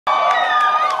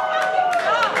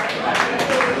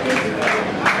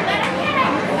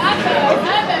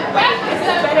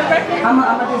I'm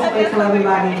gonna just wait till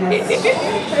everybody just...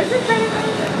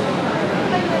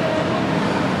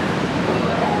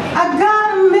 I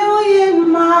got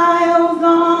 1,000,000 miles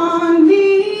on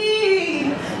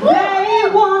me. They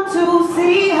want to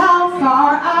see how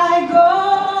far I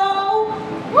go.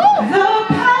 The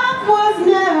path was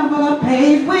never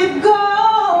paved with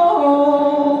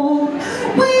gold.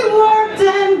 We worked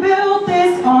and built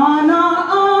this on our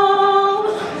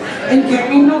own, and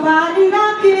can't nobody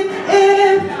knock it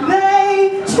if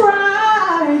they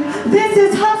try. This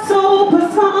is hustle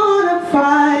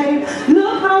personified.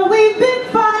 Look how we've been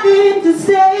fighting to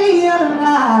stay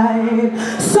alive.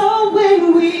 So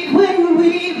when we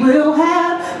will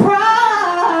have pride.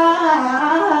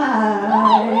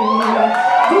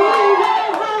 We know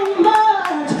how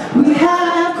much we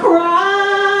have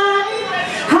cried,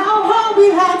 how hard we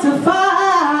had to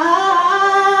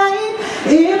fight.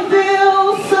 It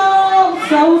feels so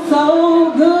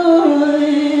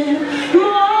good.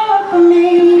 More for me.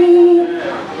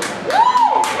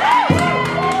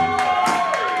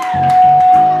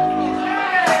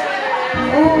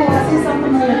 Oh, I see some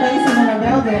familiar faces in the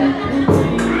building.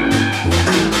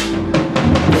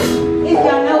 If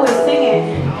y'all know it, sing it.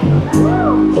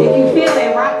 If you feel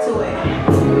it, rock to it.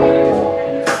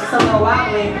 It's a little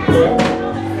wobbly.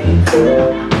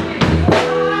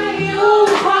 Are you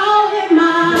calling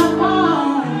my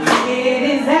phone? It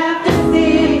is after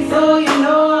 6, so you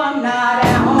know I'm not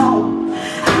at home.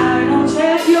 I don't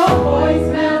check your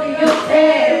voicemail or your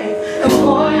text, and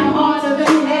boy, I'm on to the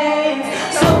next.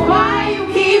 So why you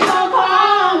keep on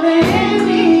calling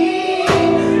me? You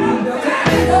look at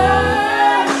the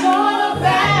girl, showing up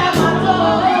at my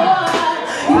door.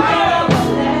 You got a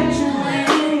connection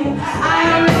ring, I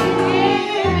already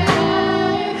did.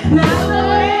 Now the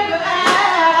way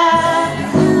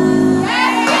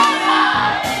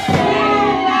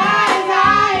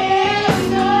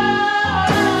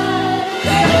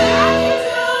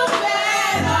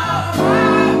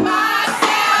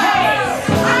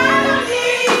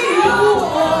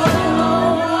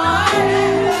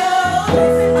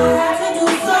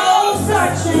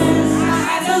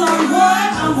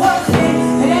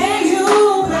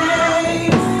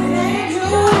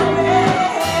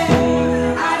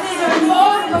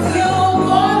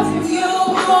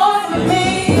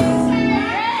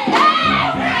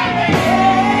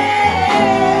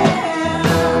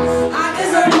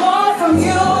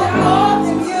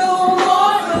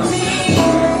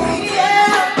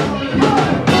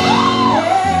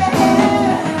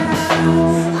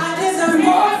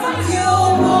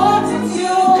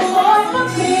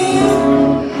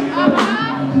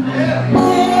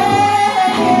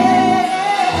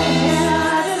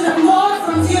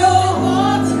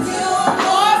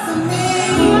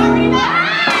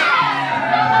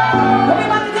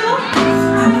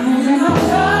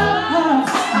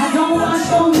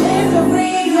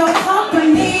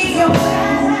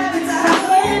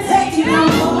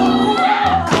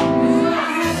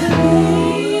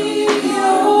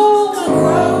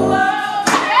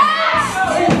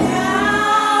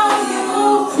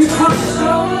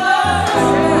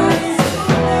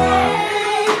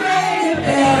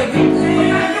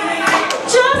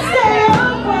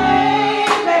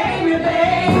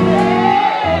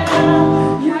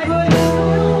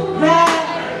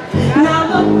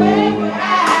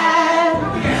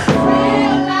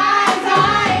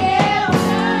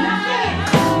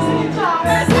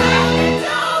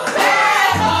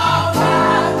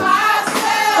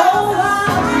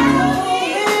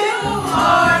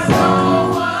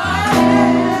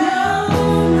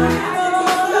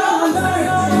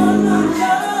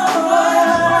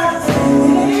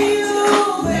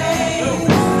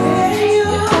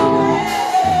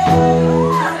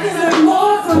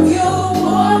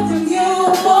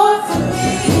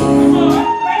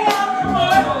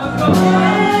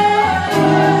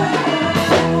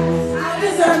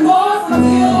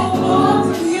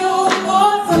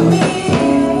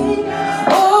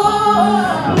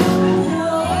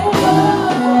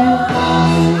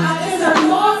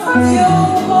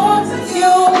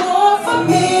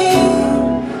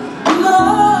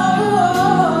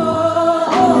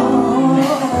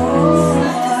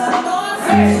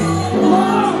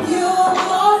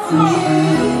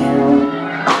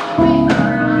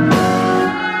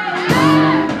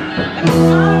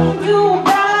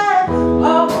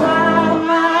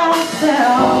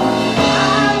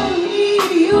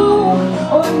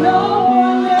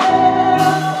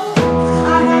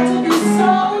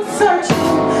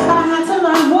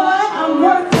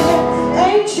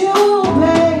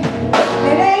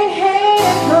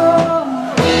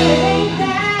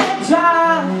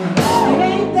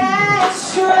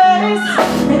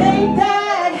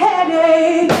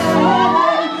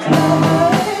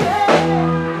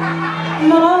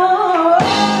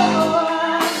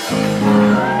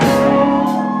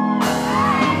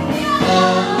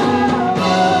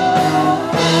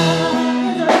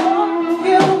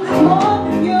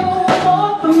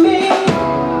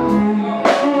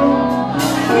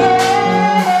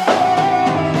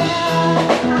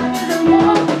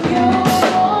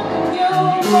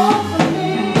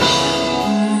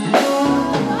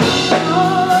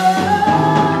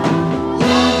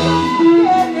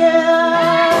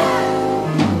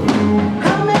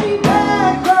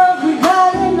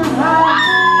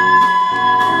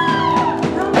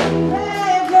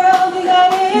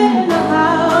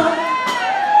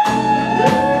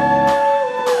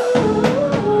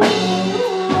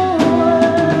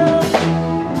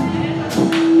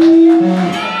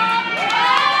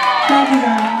Love you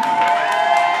guys.